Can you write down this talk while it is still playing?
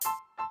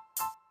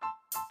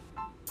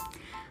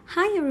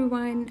Hi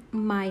everyone,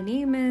 my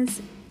name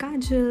is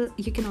Kajal.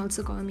 You can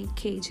also call me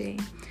KJ.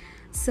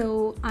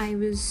 So, I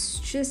was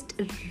just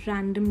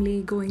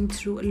randomly going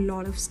through a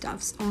lot of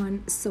stuffs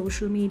on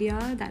social media,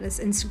 that is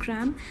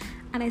Instagram,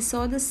 and I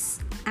saw this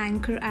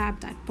Anchor app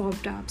that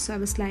popped up. So, I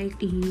was like,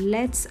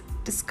 let's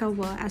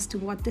discover as to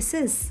what this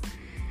is.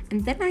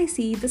 And then I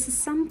see this is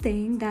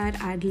something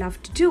that I'd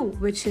love to do,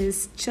 which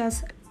is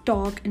just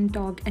talk and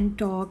talk and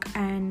talk,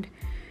 and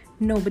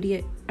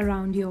nobody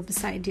around you or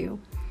beside you.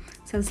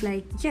 So I was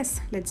like, yes,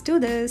 let's do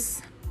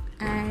this.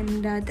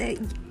 And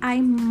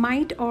I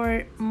might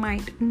or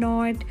might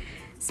not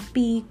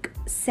speak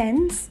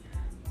sense,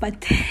 but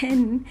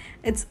then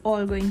it's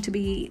all going to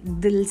be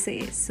dil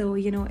se. So,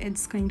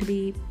 it's going to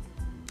be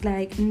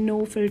like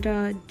no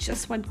filter,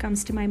 just what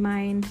comes to my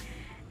mind.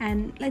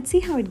 And let's see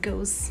how it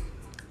goes.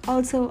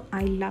 Also,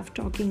 I love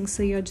talking,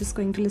 so you're just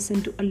going to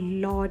listen to a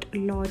lot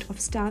of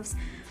stuffs.